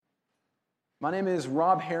My name is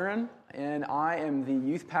Rob Heron, and I am the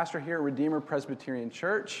youth pastor here at Redeemer Presbyterian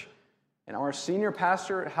Church. And our senior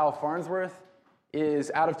pastor, Hal Farnsworth,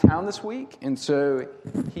 is out of town this week, and so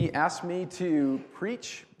he asked me to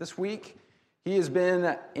preach this week. He has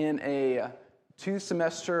been in a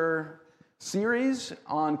 2-semester series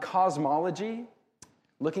on cosmology,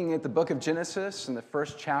 looking at the book of Genesis and the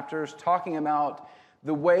first chapters, talking about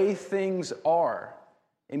the way things are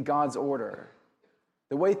in God's order,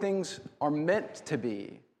 the way things are meant to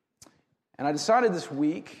be. And I decided this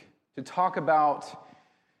week to talk about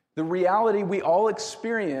the reality we all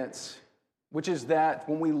experience, which is that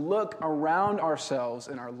when we look around ourselves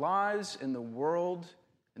in our lives, in the world,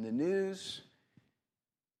 in the news,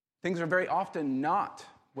 things are very often not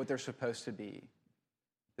what they're supposed to be.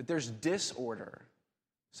 That there's disorder.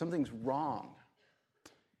 Something's wrong.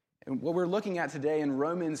 And what we're looking at today in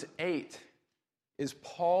Romans 8 is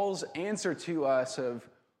Paul's answer to us of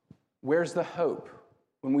where's the hope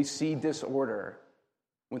when we see disorder,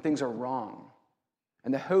 when things are wrong.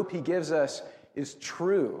 And the hope he gives us is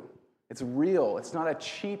true. It's real. It's not a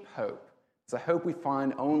cheap hope. It's a hope we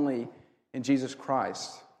find only in Jesus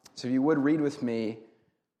Christ. So if you would read with me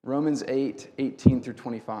Romans 8:18 through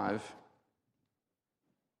 25.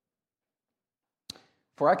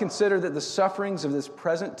 For I consider that the sufferings of this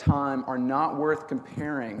present time are not worth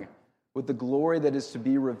comparing with the glory that is to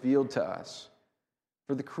be revealed to us.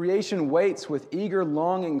 For the creation waits with eager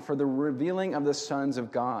longing for the revealing of the sons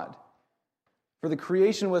of God. For the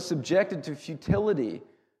creation was subjected to futility,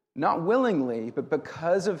 not willingly, but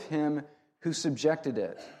because of him who subjected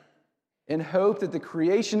it, in hope that the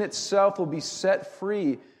creation itself will be set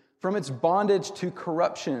free from its bondage to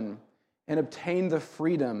corruption and obtain the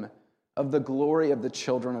freedom of the glory of the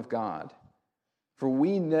children of God. For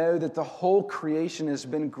we know that the whole creation has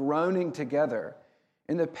been groaning together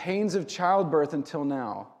in the pains of childbirth until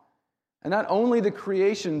now. And not only the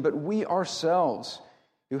creation, but we ourselves,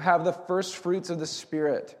 who have the first fruits of the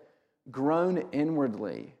Spirit, groan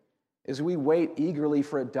inwardly as we wait eagerly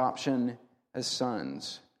for adoption as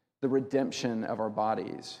sons, the redemption of our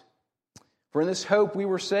bodies. For in this hope we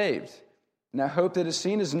were saved. Now hope that is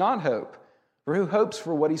seen is not hope, for who hopes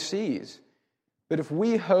for what he sees? But if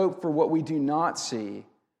we hope for what we do not see,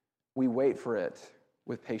 we wait for it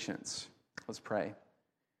with patience. Let's pray.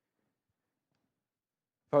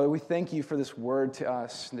 Father, we thank you for this word to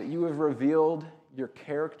us, that you have revealed your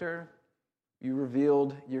character, you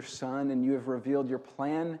revealed your Son, and you have revealed your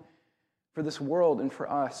plan for this world and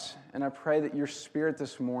for us. And I pray that your Spirit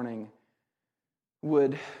this morning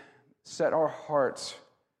would set our hearts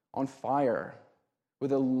on fire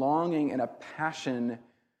with a longing and a passion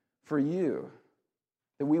for you,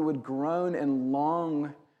 that we would groan and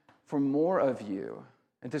long for more of you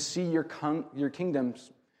and to see your kingdom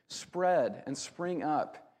spread and spring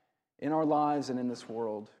up in our lives and in this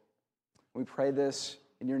world. We pray this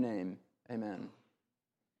in your name. Amen.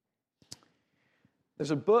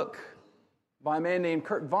 There's a book by a man named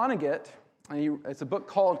Kurt Vonnegut, and it's a book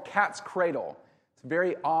called Cat's Cradle. It's a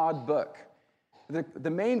very odd book.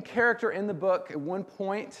 The main character in the book, at one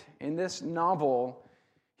point in this novel,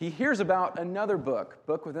 he hears about another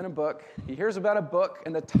book within a book. He hears about a book,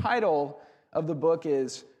 and the title of the book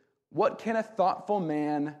is, What Can a Thoughtful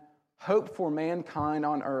Man Hope for Mankind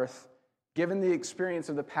on Earth, Given the Experience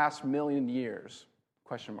of the Past Million Years? ?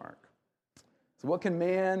 So what can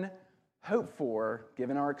man hope for,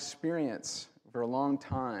 given our experience for a long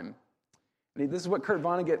time? And this is what Kurt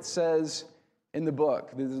Vonnegut says in the book.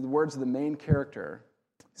 These are the words of the main character.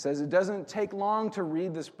 He says, it doesn't take long to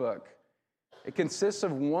read this book. It consists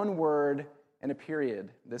of one word and a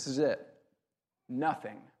period. This is it.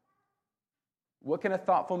 Nothing. What can a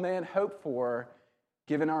thoughtful man hope for,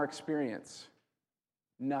 given our experience?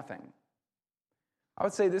 Nothing. I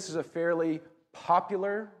would say this is a fairly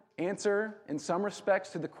popular answer in some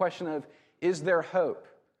respects to the question of, is there hope?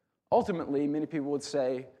 Ultimately, many people would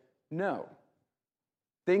say, no.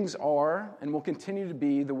 Things are and will continue to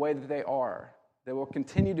be the way that they are. There will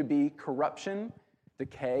continue to be corruption,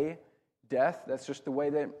 decay, death. That's just the way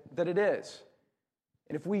that it is.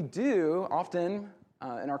 And if we do, often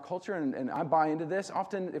in our culture, and I buy into this,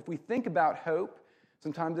 often if we think about hope,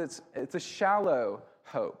 sometimes it's a shallow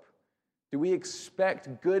hope. Do we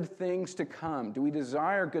expect good things to come? Do we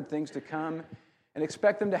desire good things to come and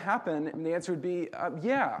expect them to happen? And the answer would be,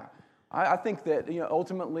 yeah. I think that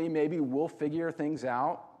ultimately maybe we'll figure things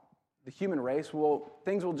out. The human race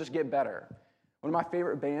things will just get better. One of my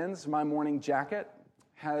favorite bands, My Morning Jacket,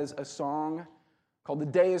 has a song called The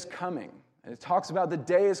Day Is Coming. And it talks about the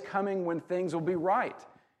day is coming when things will be right.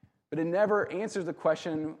 But it never answers the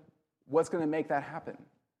question, what's going to make that happen?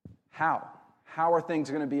 How? How are things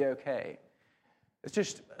going to be okay? It's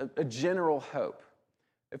just a general hope.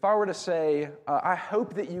 If I were to say, I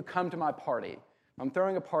hope that you come to my party. I'm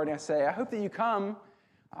throwing a party, I say, I hope that you come.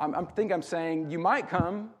 I think I'm saying you might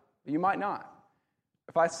come, but you might not.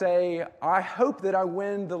 If I say, I hope that I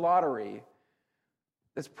win the lottery,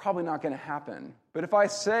 that's probably not going to happen. But if I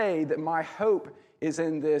say that my hope is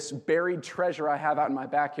in this buried treasure I have out in my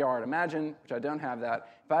backyard, imagine, which I don't have that,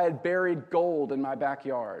 if I had buried gold in my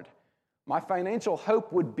backyard, my financial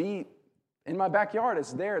hope would be in my backyard.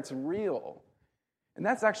 It's there, it's real. And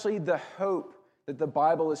that's actually the hope that the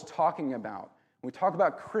Bible is talking about. When we talk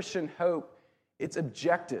about Christian hope, it's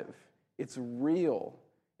objective, it's real,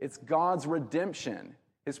 it's God's redemption,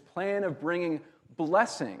 His plan of bringing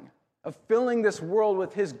blessing, of filling this world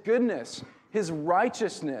with His goodness, His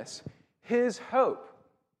righteousness, His hope.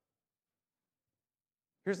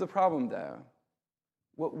 Here's the problem, though.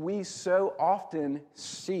 What we so often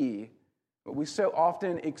see, what we so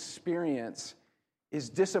often experience is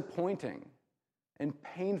disappointing and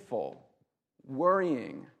painful,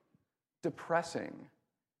 worrying, depressing,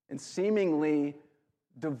 and seemingly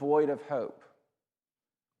devoid of hope.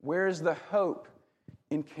 Where is the hope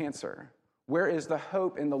in cancer? Where is the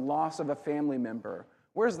hope in the loss of a family member?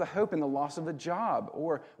 Where is the hope in the loss of a job?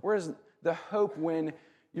 Or where is the hope when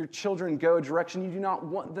your children go a direction you do not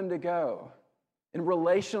want them to go? In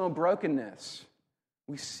relational brokenness,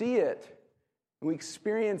 we see it, and we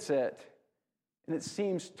experience it, and it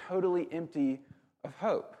seems totally empty of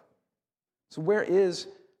hope. So where is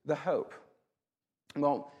the hope?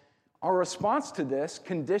 Well, our response to this,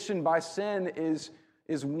 conditioned by sin,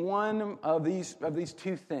 is one of these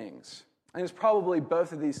two things. And it's probably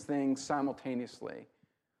both of these things simultaneously.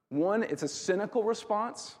 One, it's a cynical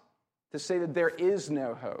response to say that there is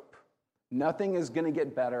no hope. Nothing is going to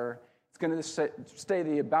get better. It's going to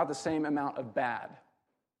stay about the same amount of bad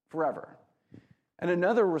forever. And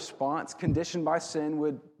another response, conditioned by sin,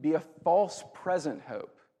 would be a false present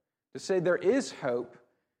hope. To say there is hope,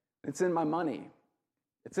 it's in my money.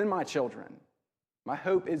 It's in my children. My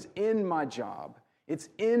hope is in my job. It's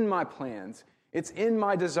in my plans. It's in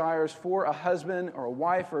my desires for a husband or a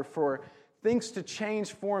wife or for things to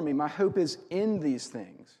change for me. My hope is in these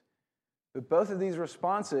things. But both of these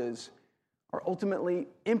responses are ultimately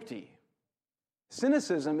empty.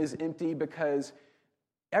 Cynicism is empty because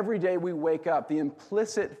every day we wake up, the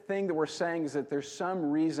implicit thing that we're saying is that there's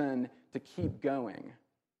some reason to keep going.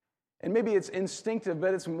 And maybe it's instinctive,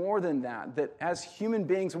 but it's more than that, that as human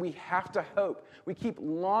beings, we have to hope. We keep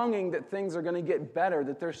longing that things are going to get better,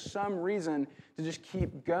 that there's some reason to just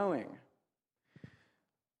keep going.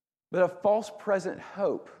 But a false present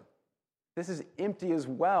hope, this is empty as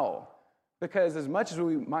well, because as much as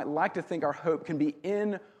we might like to think our hope can be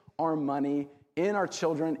in our money, in our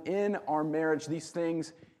children, in our marriage, these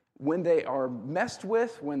things, when they are messed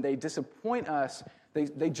with, when they disappoint us,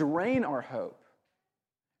 they drain our hope.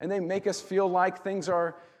 And they make us feel like things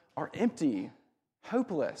are empty,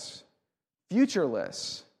 hopeless,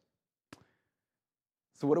 futureless.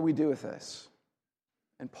 So what do we do with this?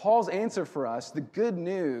 And Paul's answer for us, the good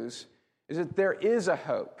news, is that there is a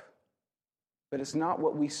hope, but it's not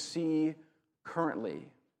what we see currently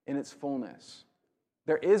in its fullness.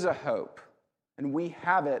 There is a hope, and we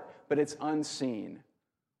have it, but it's unseen.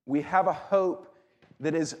 We have a hope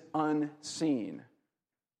that is unseen.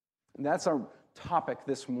 And that's our topic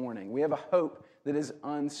this morning. We have a hope that is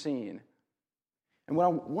unseen. And what I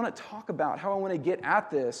want to talk about, how I want to get at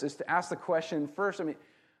this, is to ask the question first,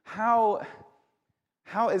 how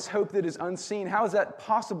is hope that is unseen, how is that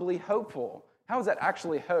possibly hopeful? How is that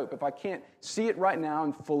actually hope if I can't see it right now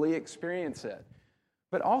and fully experience it?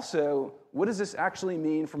 But also, what does this actually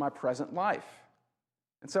mean for my present life?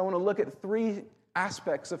 And so I want to look at three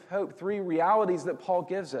aspects of hope, three realities that Paul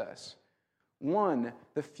gives us. One,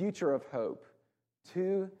 the future of hope.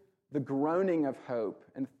 Two, the groaning of hope.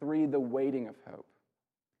 And three, the waiting of hope.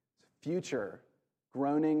 Future,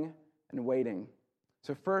 groaning, and waiting.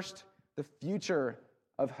 So first, the future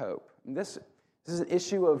of hope. And this is an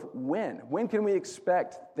issue of when. When can we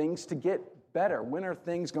expect things to get better? When are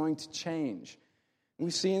things going to change?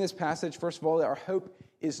 We see in this passage, first of all, that our hope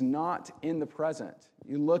is not in the present.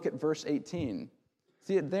 You look at verse 18.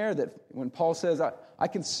 See it there that when Paul says, I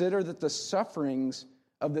consider that the sufferings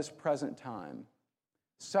of this present time.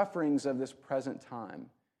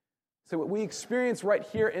 So what we experience right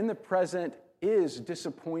here in the present is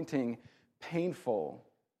disappointing, painful.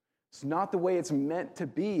 It's not the way it's meant to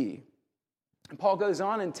be. And Paul goes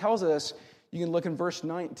on and tells us, you can look in verse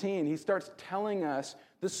 19, he starts telling us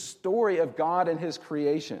the story of God and his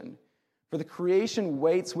creation. For the creation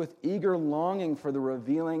waits with eager longing for the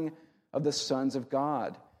revealing of the sons of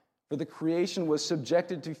God. For the creation was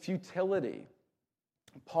subjected to futility,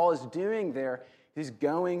 Paul is doing there, he's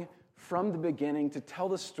going from the beginning to tell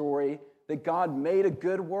the story that God made a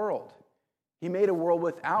good world. He made a world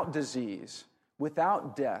without disease,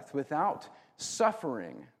 without death, without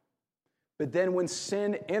suffering. But then when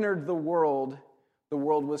sin entered the world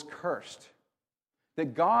was cursed.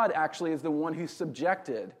 That God actually is the one who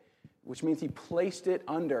subjected, which means he placed it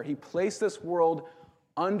under. He placed this world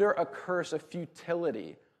under a curse of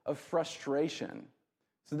futility, of frustration,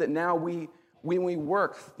 so that now when we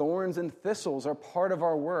work, thorns and thistles are part of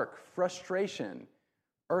our work. Frustration,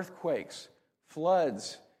 earthquakes,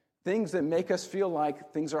 floods, things that make us feel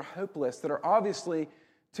like things are hopeless, that are obviously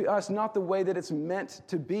to us not the way that it's meant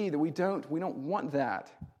to be, that we don't want that.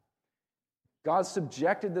 God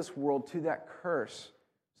subjected this world to that curse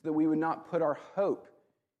so that we would not put our hope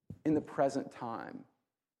in the present time.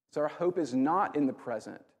 So our hope is not in the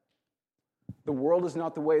present. The world is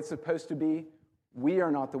not the way it's supposed to be. We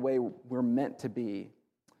are not the way we're meant to be.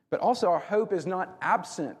 But also our hope is not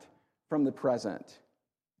absent from the present.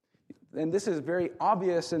 And this is very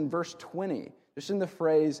obvious in verse 20, just in the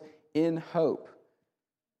phrase, in hope.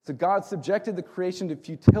 So God subjected the creation to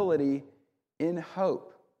futility in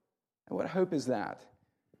hope. And what hope is that?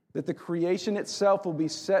 That the creation itself will be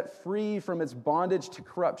set free from its bondage to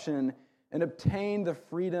corruption and obtain the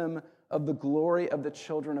freedom of the glory of the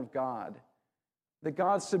children of God. That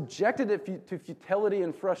God subjected it to futility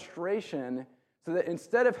and frustration so that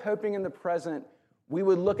instead of hoping in the present, we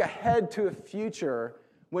would look ahead to a future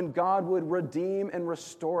when God would redeem and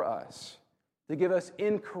restore us, to give us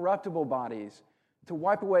incorruptible bodies, to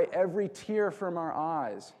wipe away every tear from our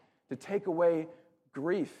eyes, to take away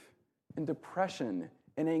grief and depression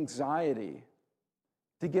and anxiety,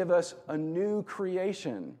 to give us a new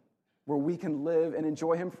creation where we can live and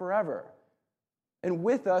enjoy Him forever. And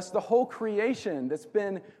with us, the whole creation that's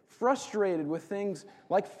been frustrated with things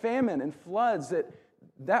like famine and floods,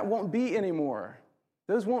 that won't be anymore.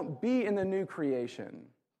 Those won't be in the new creation.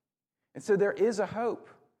 And so there is a hope.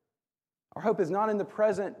 Our hope is not in the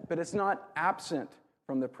present, but it's not absent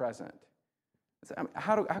from the present. So,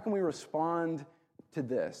 how can we respond to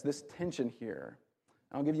this tension here?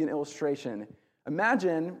 I'll give you an illustration.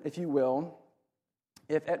 Imagine, if you will,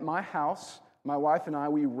 if at my house, my wife and I,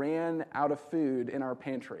 we ran out of food in our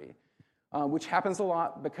pantry, which happens a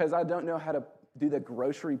lot because I don't know how to do the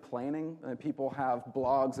grocery planning. People have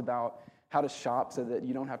blogs about how to shop so that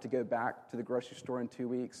you don't have to go back to the grocery store in 2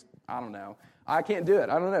 weeks. I don't know. I can't do it.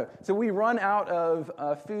 I don't know. So we run out of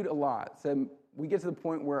food a lot. So we get to the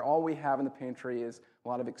point where all we have in the pantry is a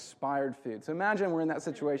lot of expired food. So imagine we're in that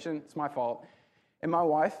situation. It's my fault. And my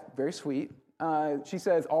wife, very sweet, she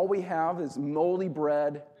says, all we have is moldy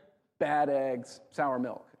bread, bad eggs, sour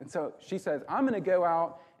milk. And so she says, I'm going to go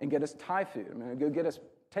out and get us Thai food. I'm going to go get us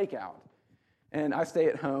takeout. And I stay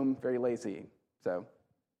at home, very lazy. So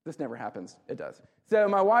this never happens. It does. So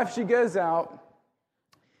my wife, she goes out.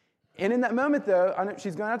 And in that moment, though, I know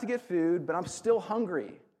she's going out to get food, but I'm still hungry.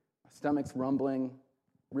 My stomach's rumbling,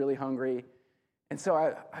 really hungry. And so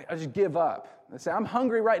I just give up. I say, I'm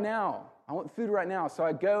hungry right now. I want food right now. So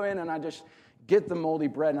I go in and I just get the moldy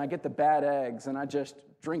bread and I get the bad eggs and I just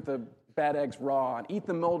drink the bad eggs raw and eat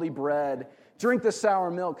the moldy bread, drink the sour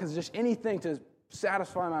milk, because just anything to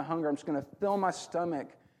satisfy my hunger. I'm just going to fill my stomach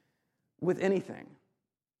with anything.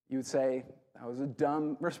 You would say that was a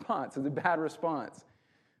dumb response. It was a bad response.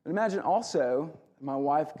 But imagine also my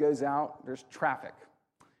wife goes out, there's traffic,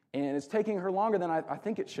 and it's taking her longer than I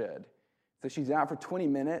think it should. So she's out for 20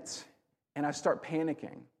 minutes, and I start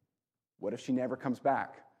panicking. What if she never comes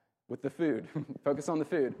back with the food? Focus on the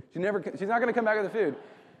food. She's not going to come back with the food.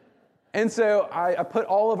 And so I put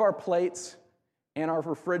all of our plates and our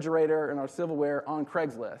refrigerator and our silverware on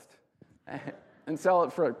Craigslist and sell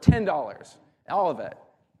it for $10, all of it.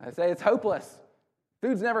 I say, it's hopeless.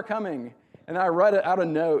 Food's never coming. And I write out a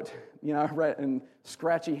note, I write in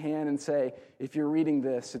scratchy hand and say, if you're reading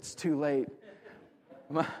this, it's too late.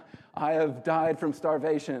 I have died from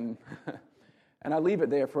starvation. And I leave it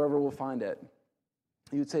there, forever will find it.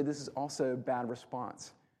 You would say this is also a bad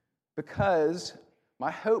response because my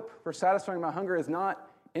hope for satisfying my hunger is not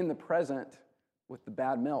in the present with the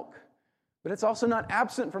bad milk, but it's also not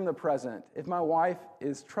absent from the present if my wife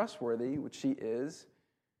is trustworthy, which she is.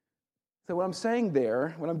 So what I'm saying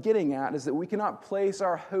there, what I'm getting at, is that we cannot place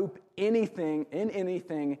our hope in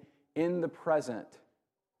anything in the present,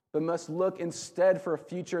 but must look instead for a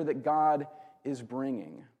future that God is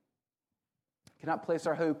bringing. Cannot place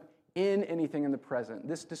our hope in anything in the present.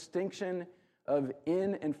 This distinction of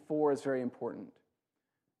in and for is very important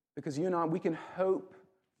because you and I, we can hope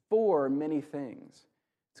for many things.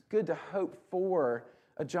 It's good to hope for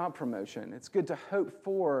a job promotion. It's good to hope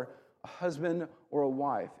for a husband or a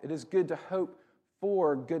wife. It is good to hope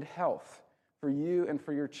for good health for you and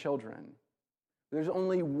for your children. There's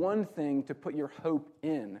only one thing to put your hope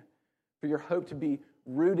in, for your hope to be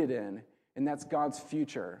rooted in, and that's God's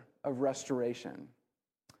future of restoration.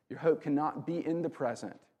 Your hope cannot be in the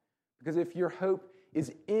present, because if your hope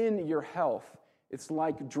is in your health, it's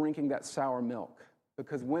like drinking that sour milk,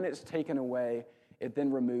 because when it's taken away, it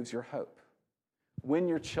then removes your hope. When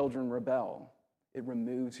your children rebel, it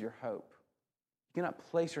removes your hope. You cannot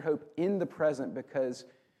place your hope in the present because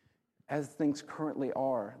as things currently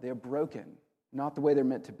are, they are broken, not the way they're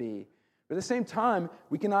meant to be. But at the same time,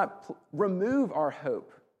 we cannot remove our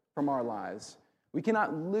hope from our lives. We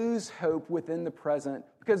cannot lose hope within the present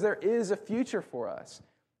because there is a future for us.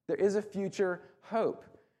 There is a future hope.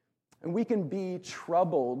 And we can be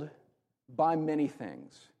troubled by many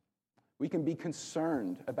things. We can be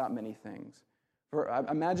concerned about many things. I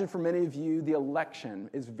imagine for many of you, the election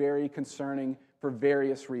is very concerning for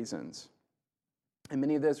various reasons. And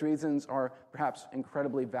many of those reasons are perhaps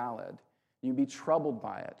incredibly valid. You can be troubled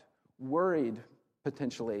by it, worried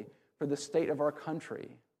potentially for the state of our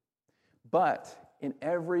country. But in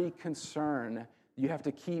every concern, you have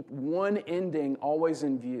to keep one ending always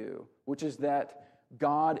in view, which is that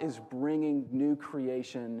God is bringing new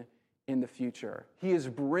creation in the future. He is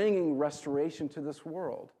bringing restoration to this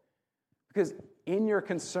world. Because in your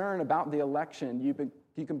concern about the election,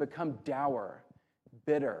 you can become dour,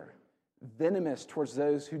 bitter, venomous towards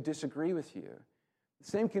those who disagree with you. The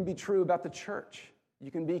same can be true about the church.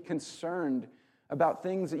 You can be concerned about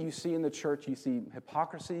things that you see in the church. You see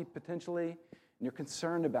hypocrisy potentially, and you're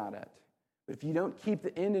concerned about it. But if you don't keep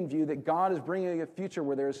the end in view that God is bringing a future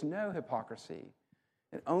where there's no hypocrisy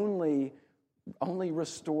and only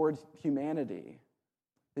restored humanity,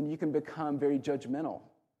 then you can become very judgmental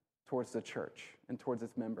towards the church and towards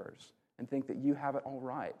its members and think that you have it all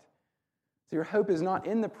right. So your hope is not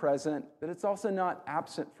in the present, but it's also not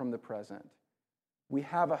absent from the present. We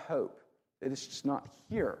have a hope that is just not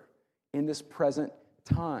here in this present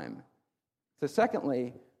time. So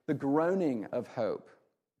secondly, the groaning of hope.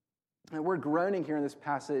 And the word groaning here in this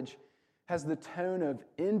passage has the tone of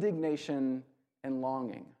indignation and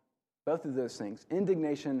longing. Both of those things,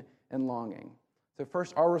 indignation and longing. So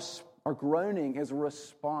first, our groaning is a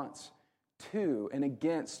response to and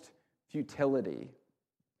against futility.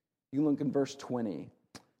 You can look in verse 20.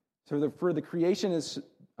 For the creation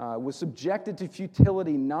was subjected to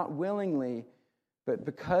futility, not willingly, but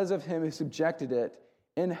because of him who subjected it,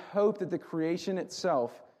 in hope that the creation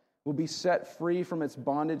itself will be set free from its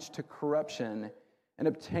bondage to corruption and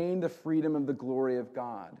obtain the freedom of the glory of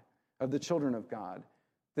God, of the children of God.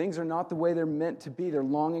 Things are not the way they're meant to be. They're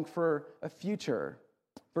longing for a future.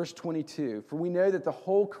 Verse 22, for we know that the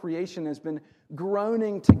whole creation has been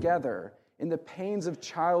groaning together in the pains of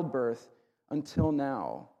childbirth until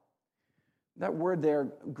now. That word there,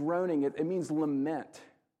 groaning, it means lament,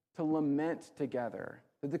 to lament together.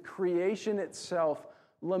 That the creation itself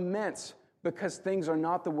laments because things are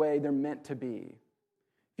not the way they're meant to be.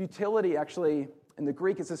 Futility, actually, in the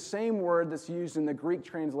Greek, is the same word that's used in the Greek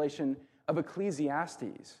translation of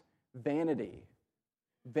Ecclesiastes, vanity,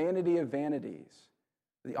 vanity of vanities.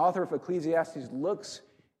 The author of Ecclesiastes looks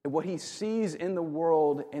at what he sees in the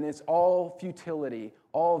world, and it's all futility,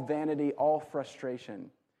 all vanity, all frustration.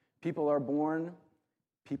 People are born,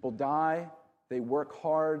 people die, they work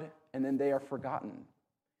hard, and then they are forgotten.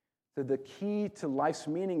 So the key to life's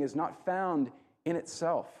meaning is not found in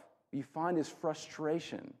itself. What you find is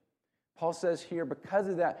frustration. Paul says here, because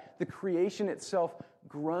of that, the creation itself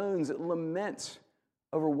groans, it laments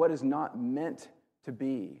over what is not meant to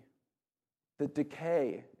be. The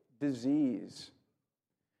decay, disease,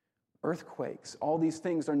 earthquakes, all these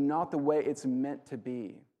things are not the way it's meant to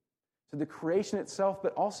be. So the creation itself,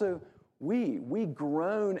 but also we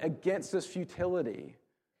groan against this futility.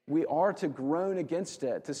 We are to groan against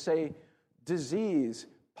it, to say disease,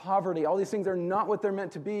 poverty, all these things are not what they're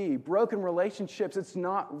meant to be. Broken relationships, it's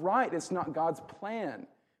not right. It's not God's plan. It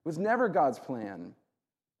was never God's plan.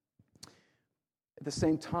 At the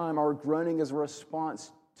same time, our groaning is a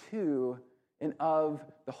response to and of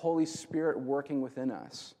the Holy Spirit working within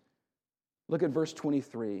us. Look at verse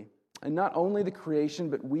 23. And not only the creation,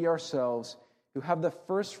 but we ourselves, who have the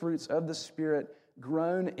first fruits of the Spirit,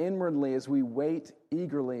 groan inwardly as we wait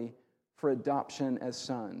eagerly for adoption as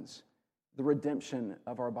sons, the redemption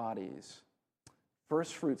of our bodies.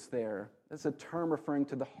 First fruits there, that's a term referring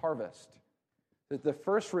to the harvest. That the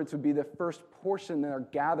first fruits would be the first portion that are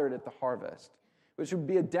gathered at the harvest, which would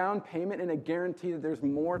be a down payment and a guarantee that there's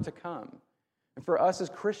more to come. And for us as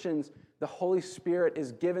Christians, the Holy Spirit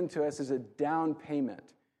is given to us as a down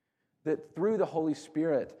payment. That through the Holy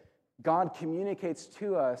Spirit, God communicates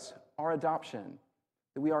to us our adoption,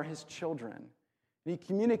 that we are his children. And he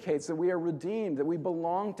communicates that we are redeemed, that we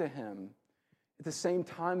belong to him. At the same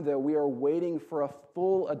time, though, we are waiting for a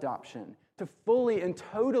full adoption, to fully and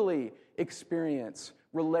totally experience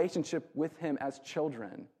relationship with him as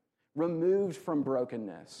children, removed from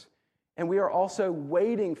brokenness. And we are also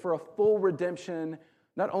waiting for a full redemption,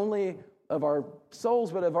 not only of our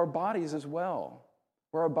souls, but of our bodies as well,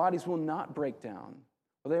 where our bodies will not break down,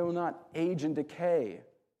 or they will not age and decay.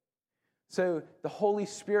 So the Holy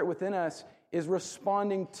Spirit within us is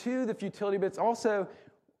responding to the futility, but it's also,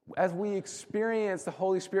 as we experience the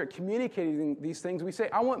Holy Spirit communicating these things, we say,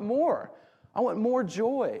 I want more. I want more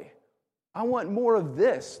joy. I want more of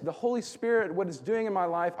this. The Holy Spirit, what it's doing in my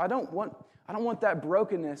life, I don't want that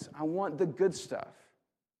brokenness. I want the good stuff.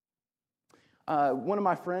 One of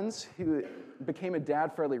my friends who became a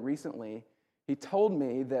dad fairly recently, he told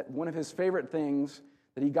me that one of his favorite things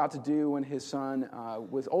that he got to do when his son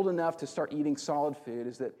was old enough to start eating solid food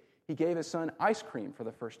is that he gave his son ice cream for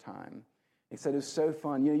the first time. He said it was so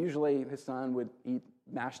fun. Usually his son would eat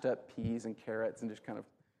mashed up peas and carrots and just kind of,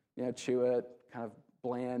 chew it, kind of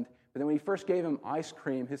bland. But then when he first gave him ice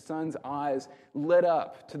cream, his son's eyes lit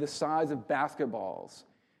up to the size of basketballs.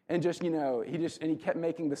 And he kept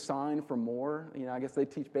making the sign for more. I guess they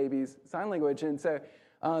teach babies sign language. And so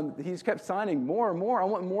he just kept signing more and more. I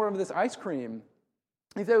want more of this ice cream.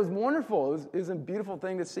 He said it was wonderful. It was a beautiful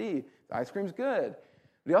thing to see. The ice cream's good.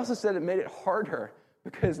 But he also said it made it harder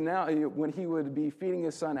because now when he would be feeding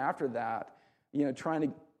his son after that, trying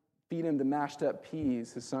to feed him the mashed up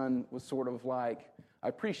peas, his son was sort of like, I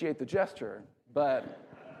appreciate the gesture, but,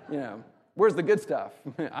 where's the good stuff?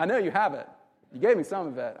 I know you have it. You gave me some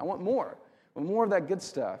of it. I want more. I want more of that good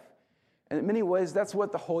stuff. And in many ways, that's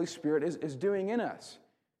what the Holy Spirit is doing in us.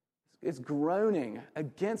 It's groaning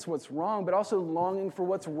against what's wrong, but also longing for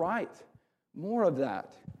what's right. More of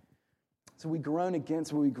that. So we groan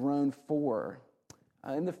against what we groan for.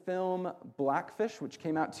 In the film Blackfish, which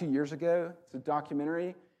came out 2 years ago, it's a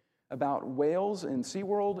documentary about whales in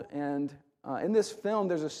SeaWorld. And in this film,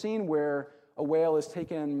 there's a scene where a whale is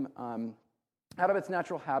taken out of its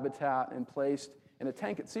natural habitat and placed in a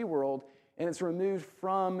tank at SeaWorld, and it's removed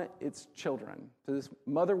from its children. So this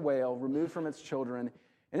mother whale removed from its children.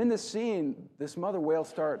 And in this scene, this mother whale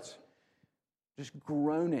starts just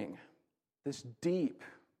groaning, this deep,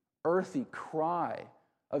 earthy cry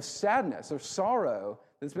of sadness, of sorrow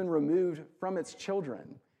that's been removed from its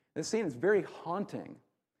children. This scene is very haunting.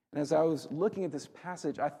 And as I was looking at this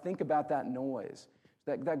passage, I think about that noise,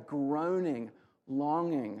 that groaning,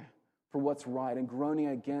 longing for what's right and groaning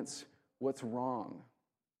against what's wrong.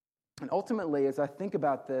 And ultimately, as I think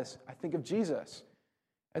about this, I think of Jesus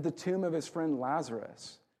at the tomb of his friend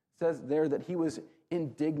Lazarus. It says there that he was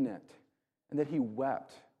indignant and that he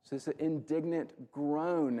wept. So it's an indignant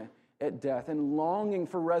groan at death and longing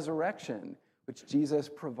for resurrection, which Jesus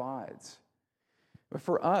provides. But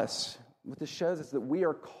for us, what this shows us that we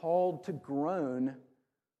are called to groan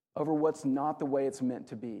over what's not the way it's meant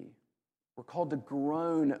to be. We're called to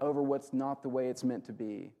groan over what's not the way it's meant to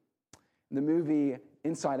be. The movie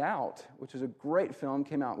Inside Out, which is a great film,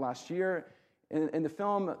 came out last year. In the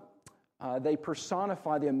film, they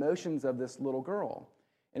personify the emotions of this little girl.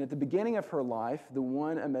 And at the beginning of her life, the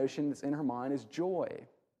one emotion that's in her mind is joy.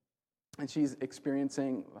 And she's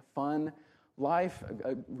experiencing a fun life,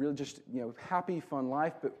 a really just happy, fun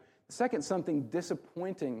life. But the second something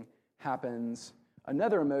disappointing happens,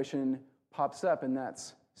 another emotion pops up, and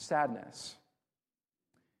that's sadness.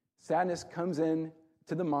 Sadness comes in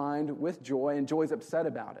to the mind with joy, and joy's upset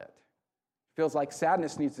about it. Feels like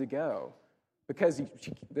sadness needs to go because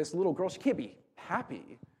this little girl, she can't be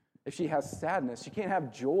happy if she has sadness. She can't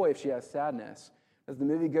have joy if she has sadness. As the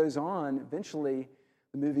movie goes on, eventually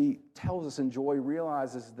the movie tells us, and Joy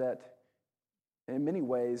realizes that in many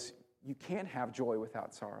ways you can't have joy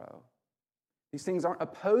without sorrow. These things aren't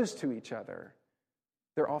opposed to each other.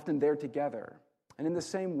 They're often there together. And in the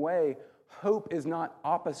same way, hope is not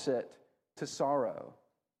opposite to sorrow.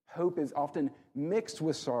 Hope is often mixed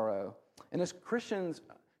with sorrow. And as Christians,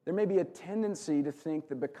 there may be a tendency to think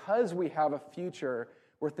that because we have a future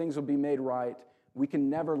where things will be made right, we can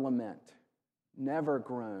never lament, never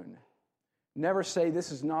groan, never say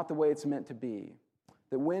this is not the way it's meant to be.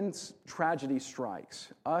 That when tragedy strikes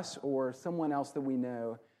us or someone else that we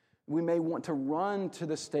know, we may want to run to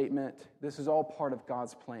the statement, this is all part of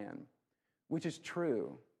God's plan, which is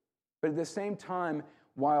true. But at the same time,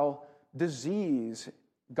 while disease,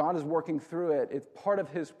 God is working through it, it's part of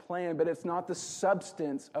his plan, but it's not the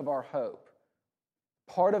substance of our hope.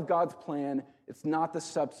 Part of God's plan, it's not the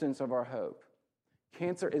substance of our hope.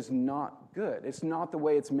 Cancer is not good. It's not the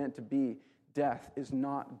way it's meant to be. Death is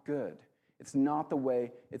not good. It's not the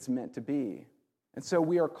way it's meant to be. And so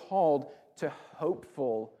we are called to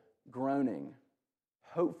hopeful groaning,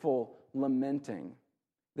 hopeful lamenting.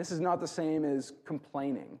 This is not the same as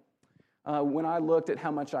complaining. When I looked at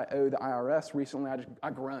how much I owe the IRS recently, I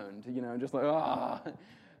groaned, just like,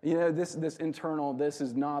 this internal, this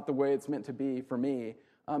is not the way it's meant to be for me.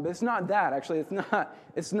 But it's not that, actually.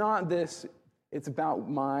 It's not this. It's about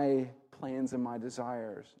my plans and my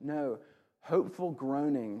desires. No, hopeful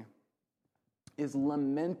groaning is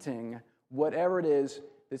lamenting whatever it is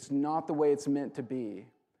that's not the way it's meant to be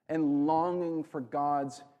and longing for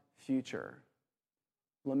God's future.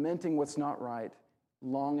 Lamenting what's not right,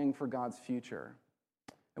 longing for God's future.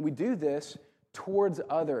 And we do this towards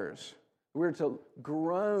others. We're to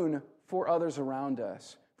groan for others around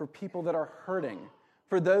us, for people that are hurting,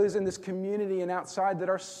 for those in this community and outside that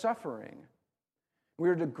are suffering.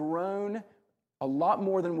 We're to groan a lot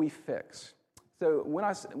more than we fix. So when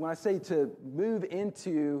I say to move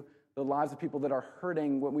into the lives of people that are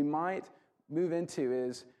hurting, what we might move into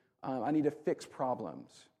is I need to fix problems.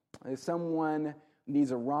 If someone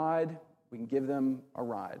needs a ride, we can give them a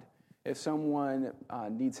ride. If someone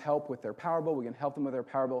needs help with their power bill, we can help them with their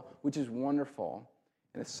power bill, which is wonderful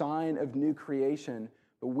and a sign of new creation.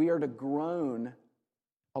 But we are to groan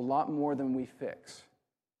a lot more than we fix.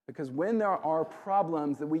 Because when there are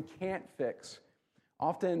problems that we can't fix,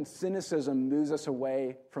 often cynicism moves us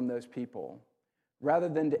away from those people rather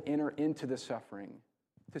than to enter into the suffering,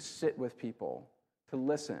 to sit with people, to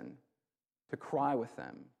listen, to cry with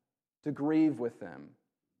them, to grieve with them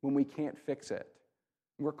when we can't fix it.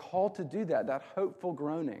 We're called to do that hopeful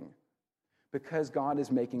groaning, because God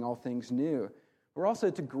is making all things new. We're also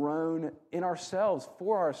to groan in ourselves,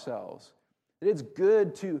 for ourselves. It's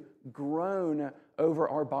good to groan over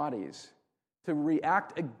our bodies, to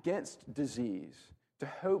react against disease, to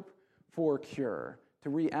hope for cure,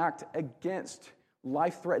 to react against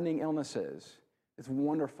life-threatening illnesses. It's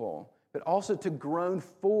wonderful. But also to groan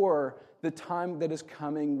for the time that is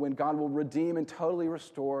coming when God will redeem and totally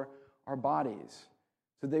restore our bodies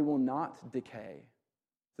so they will not decay,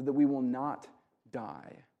 so that we will not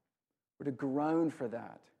die. We're to groan for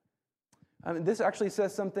that. This actually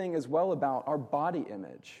says something as well about our body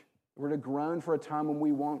image. We're to groan for a time when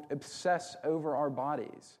we won't obsess over our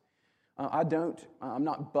bodies. I'm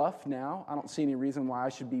not buff now. I don't see any reason why I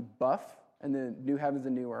should be buff in the new heavens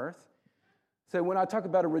and new earth. So when I talk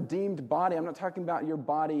about a redeemed body, I'm not talking about your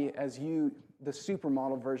body as you, the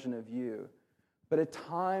supermodel version of you, but a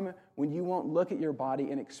time when you won't look at your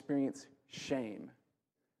body and experience shame.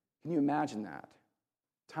 Can you imagine that?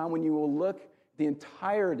 A time when you will look at the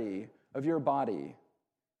entirety of your body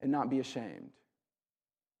and not be ashamed.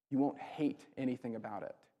 You won't hate anything about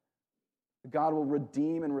it. God will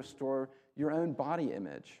redeem and restore your own body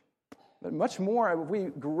image. But much more, if we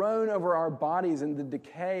groan over our bodies and the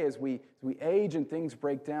decay as we age and things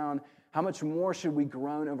break down, how much more should we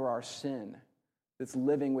groan over our sin that's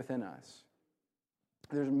living within us?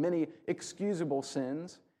 There's many excusable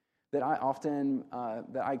sins that I often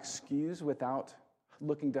excuse without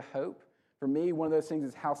looking to hope. For me, one of those things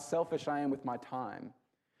is how selfish I am with my time.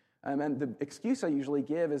 And the excuse I usually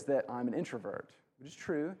give is that I'm an introvert, which is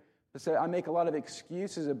true. So I make a lot of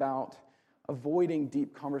excuses about avoiding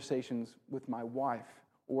deep conversations with my wife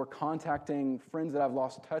or contacting friends that I've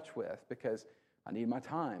lost touch with because I need my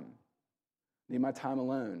time. I need my time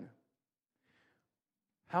alone.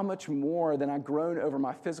 How much more than I groan over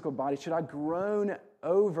my physical body should I groan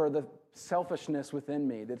over the selfishness within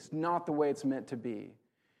me that's not the way it's meant to be,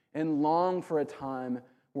 and long for a time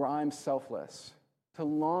where I'm selfless, to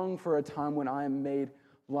long for a time when I am made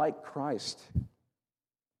like Christ.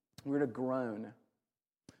 We're to groan.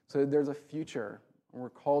 So there's a future, and we're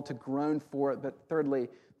called to groan for it, but thirdly,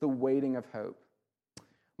 the waiting of hope.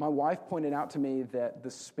 My wife pointed out to me that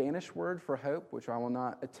the Spanish word for hope, which I will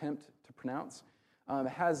not attempt to pronounce,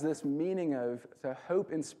 has this meaning of, so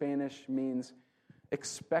hope in Spanish means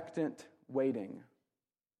expectant waiting.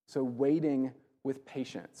 So waiting with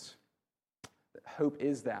patience. Hope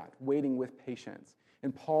is that, waiting with patience.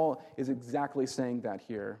 And Paul is exactly saying that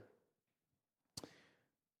here.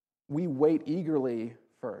 We wait eagerly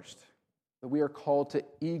first, that we are called to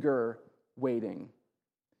eager waiting.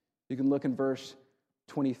 You can look in verse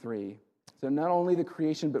 23. So not only the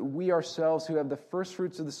creation, but we ourselves who have the first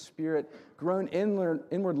fruits of the Spirit groan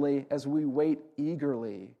inwardly as we wait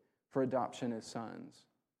eagerly for adoption as sons.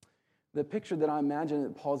 The picture that I imagine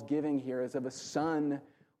that Paul's giving here is of a son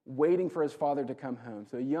waiting for his father to come home.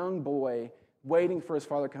 So a young boy waiting for his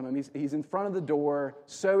father to come home. He's in front of the door,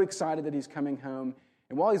 so excited that he's coming home,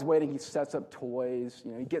 And while he's waiting, he sets up toys.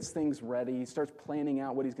 He gets things ready. He starts planning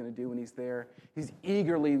out what he's going to do when he's there. He's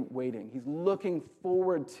eagerly waiting. He's looking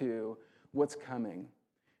forward to what's coming.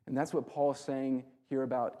 And that's what Paul is saying here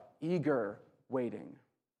about eager waiting.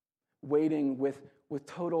 Waiting with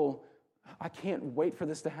total, I can't wait for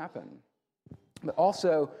this to happen. But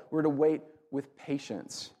also, we're to wait with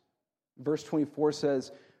patience. Verse 24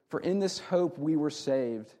 says, "For in this hope we were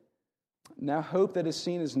saved. Now hope that is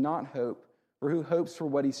seen is not hope, for who hopes for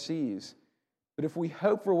what he sees? But if we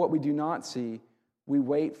hope for what we do not see, we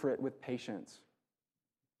wait for it with patience."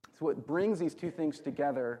 So what brings these two things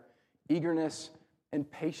together, eagerness and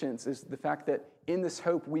patience, is the fact that in this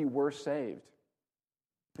hope we were saved.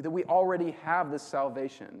 That we already have this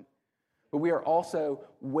salvation, but we are also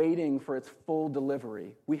waiting for its full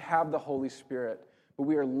delivery. We have the Holy Spirit, but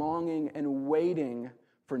we are longing and waiting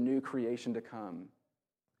for new creation to come.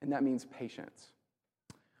 And that means patience.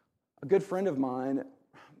 A good friend of mine,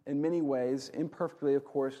 in many ways, imperfectly of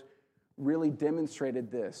course, really demonstrated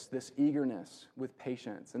this eagerness with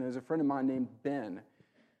patience. And there's a friend of mine named Ben.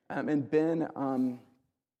 And Ben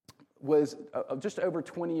was just over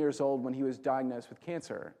 20 years old when he was diagnosed with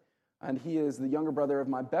cancer. And he is the younger brother of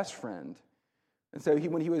my best friend. And so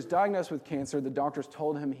when he was diagnosed with cancer, the doctors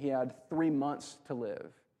told him he had 3 months to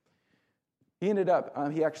live. He ended up,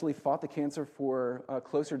 he actually fought the cancer for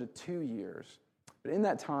closer to 2 years. But in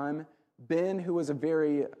that time, Ben, who was a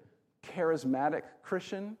very charismatic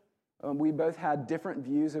Christian, we both had different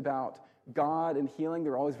views about God and healing.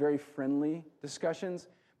 They were always very friendly discussions.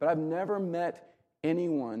 But I've never met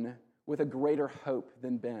anyone with a greater hope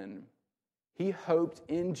than Ben. He hoped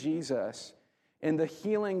in Jesus and the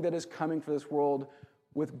healing that is coming for this world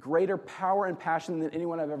with greater power and passion than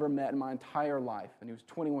anyone I've ever met in my entire life. And he was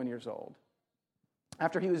 21 years old.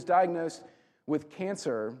 After he was diagnosed with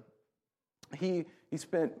cancer, he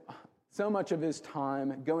spent so much of his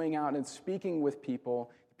time going out and speaking with people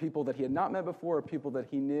that he had not met before, or people that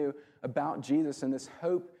he knew about Jesus and this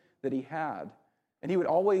hope that he had. And he would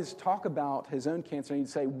always talk about his own cancer, and he'd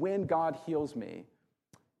say, "When God heals me."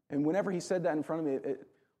 And whenever he said that in front of me,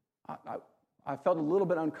 I felt a little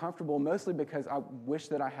bit uncomfortable, mostly because I wished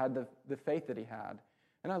that I had the faith that he had.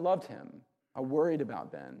 And I loved him. I worried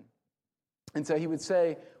about Ben. And so he would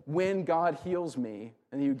say, "When God heals me,"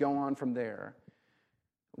 and he would go on from there.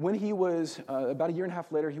 When he was, about a year and a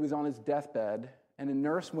half later, he was on his deathbed, and a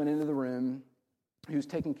nurse went into the room who was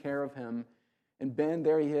taking care of him. And Ben,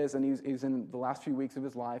 there he is, and he's in the last few weeks of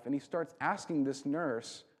his life, and he starts asking this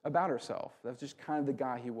nurse about herself. That's just kind of the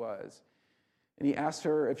guy he was. And he asked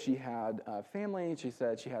her if she had a family, and she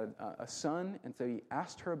said she had a son, and so he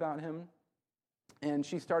asked her about him. And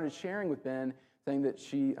she started sharing with Ben, saying that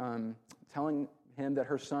telling him that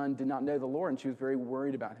her son did not know the Lord, and she was very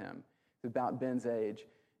worried about him, about Ben's age.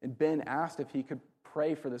 And Ben asked if he could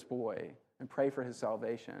pray for this boy and pray for his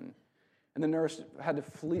salvation. And the nurse had to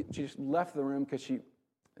flee. She just left the room because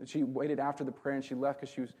she waited after the prayer, and she left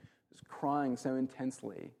because she was crying so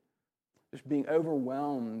intensely, just being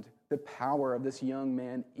overwhelmed, the power of this young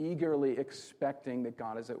man eagerly expecting that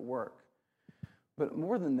God is at work. But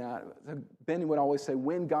more than that, Ben would always say,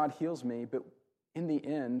 "When God heals me," but in the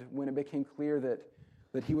end, when it became clear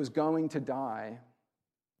that he was going to die,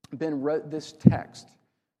 Ben wrote this text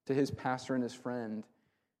to his pastor and his friend.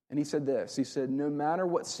 And he said this, he said, "No matter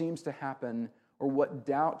what seems to happen or what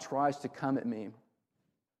doubt tries to come at me,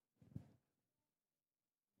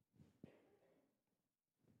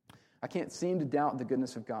 I can't seem to doubt the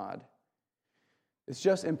goodness of God. It's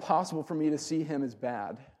just impossible for me to see him as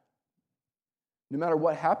bad. No matter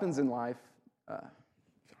what happens in life,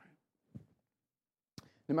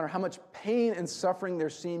 no matter how much pain and suffering there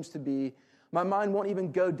seems to be, my mind won't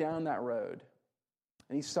even go down that road."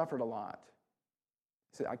 And he suffered a lot.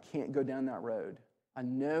 He said, "I can't go down that road. I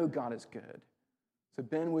know God is good." So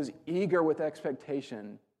Ben was eager with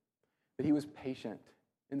expectation, but he was patient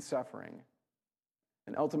in suffering.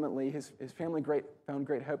 And ultimately, his family found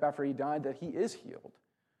great hope after he died that he is healed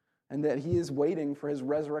and that he is waiting for his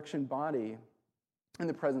resurrection body in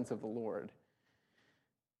the presence of the Lord.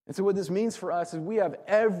 And so what this means for us is we have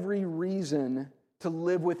every reason to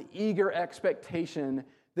live with eager expectation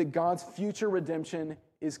that God's future redemption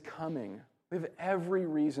is coming. We have every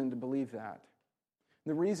reason to believe that.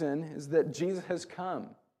 The reason is that Jesus has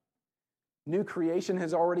come. New creation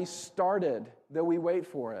has already started, though we wait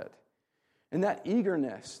for it. And that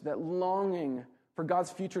eagerness, that longing for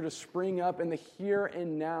God's future to spring up in the here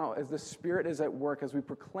and now as the Spirit is at work, as we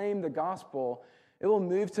proclaim the gospel, it will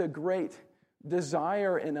move to a great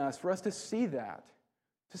desire in us for us to see that,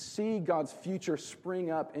 to see God's future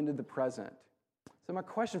spring up into the present. So my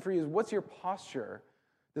question for you is, what's your posture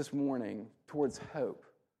this morning towards hope?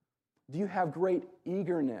 Do you have great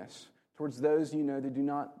eagerness towards those you know that do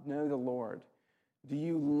not know the Lord? Do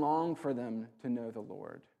you long for them to know the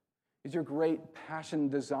Lord? Is your great passion,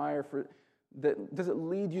 desire for that? Does it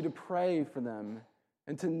lead you to pray for them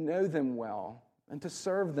and to know them well and to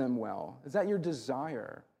serve them well? Is that your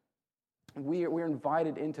desire? We're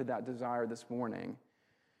invited into that desire this morning.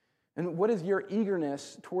 And what is your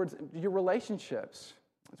eagerness towards your relationships,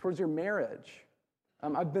 towards your marriage?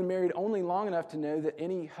 I've been married only long enough to know that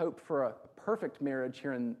any hope for a perfect marriage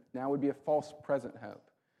here and now would be a false present hope.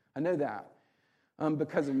 I know that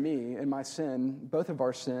because of me and my sin, both of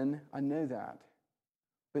our sin, I know that.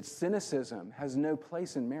 But cynicism has no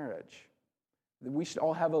place in marriage. We should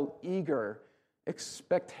all have an eager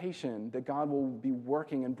expectation that God will be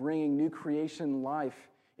working and bringing new creation life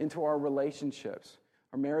into our relationships,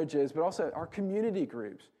 our marriages, but also our community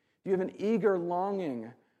groups. Do you have an eager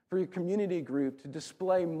longing for your community group to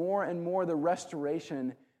display more and more the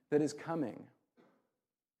restoration that is coming?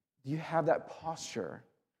 Do you have that posture?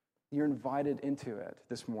 You're invited into it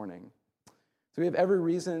this morning. So we have every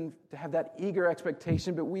reason to have that eager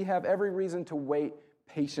expectation, but we have every reason to wait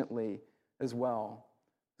patiently as well.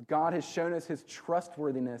 God has shown us his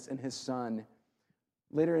trustworthiness in his Son.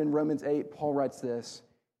 Later in Romans 8, Paul writes this,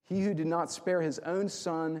 "He who did not spare his own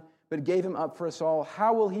Son, but gave him up for us all,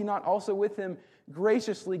 how will he not also with him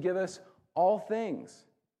graciously give us all things?"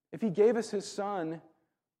 If he gave us his Son,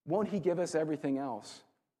 won't he give us everything else?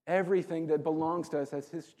 Everything that belongs to us as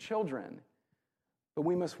his children. But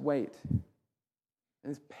we must wait. And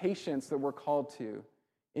it's patience that we're called to,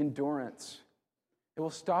 endurance. It will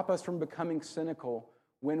stop us from becoming cynical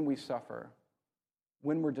when we suffer,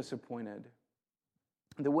 when we're disappointed,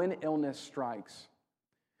 when illness strikes,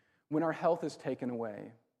 when our health is taken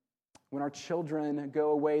away, when our children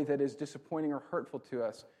go away that is disappointing or hurtful to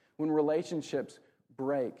us, when relationships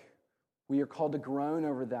break. We are called to groan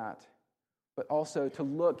over that, but also to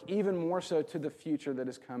look even more so to the future that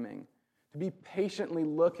is coming, to be patiently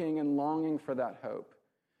looking and longing for that hope,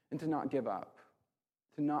 and to not give up,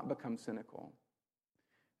 to not become cynical.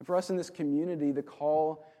 And for us in this community, the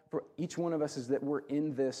call for each one of us is that we're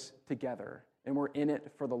in this together, and we're in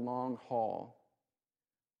it for the long haul.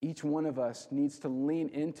 Each one of us needs to lean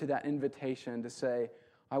into that invitation to say,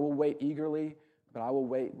 I will wait eagerly, but I will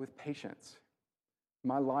wait with patience.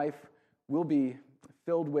 My life will be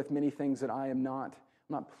filled with many things that I am not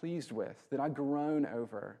pleased with, that I groan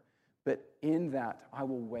over. But in that, I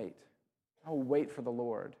will wait. I will wait for the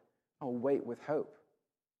Lord. I will wait with hope.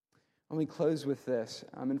 Let me close with this.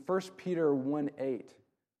 In 1 Peter 1:8,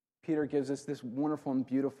 Peter gives us this wonderful and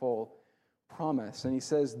beautiful promise. And he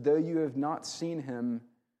says, though you have not seen him,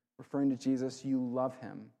 referring to Jesus, you love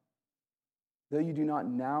him. Though you do not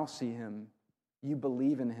now see him, you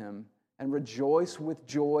believe in him and rejoice with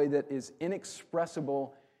joy that is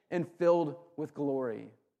inexpressible and filled with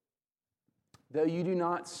glory. Though you do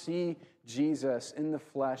not see Jesus in the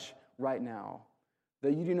flesh right now, though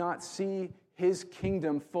you do not see his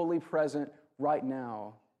kingdom fully present right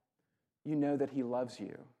now, you know that he loves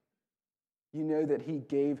you. You know that he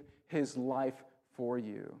gave his life for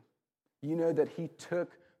you. You know that he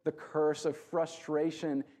took the curse of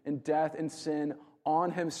frustration and death and sin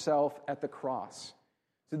on himself at the cross,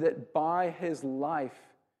 so that by his life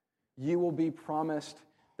you will be promised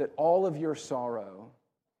that all of your sorrow,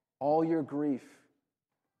 all your grief,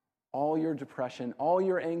 all your depression, all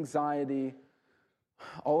your anxiety,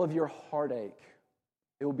 all of your heartache,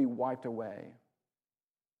 it will be wiped away.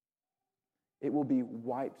 It will be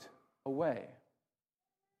wiped away.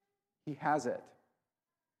 He has it.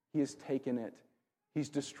 He has taken it. He's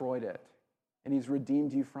destroyed it. And he's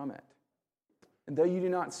redeemed you from it. And though you do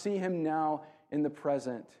not see him now in the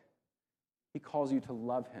present, he calls you to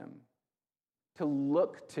love him, to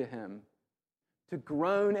look to him, to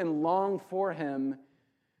groan and long for him,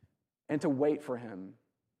 and to wait for him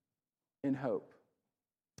in hope.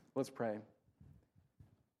 Let's pray.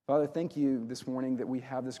 Father, thank you this morning that we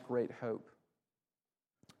have this great hope.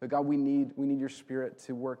 But God, we need your Spirit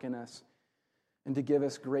to work in us and to give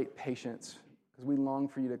us great patience, because we long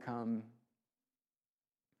for you to come.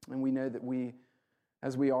 And we know that we,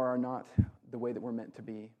 as we are not the way that we're meant to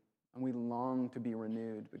be. And we long to be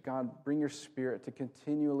renewed. But God, bring your Spirit to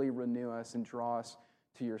continually renew us and draw us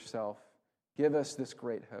to yourself. Give us this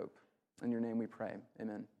great hope. In your name we pray.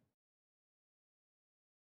 Amen.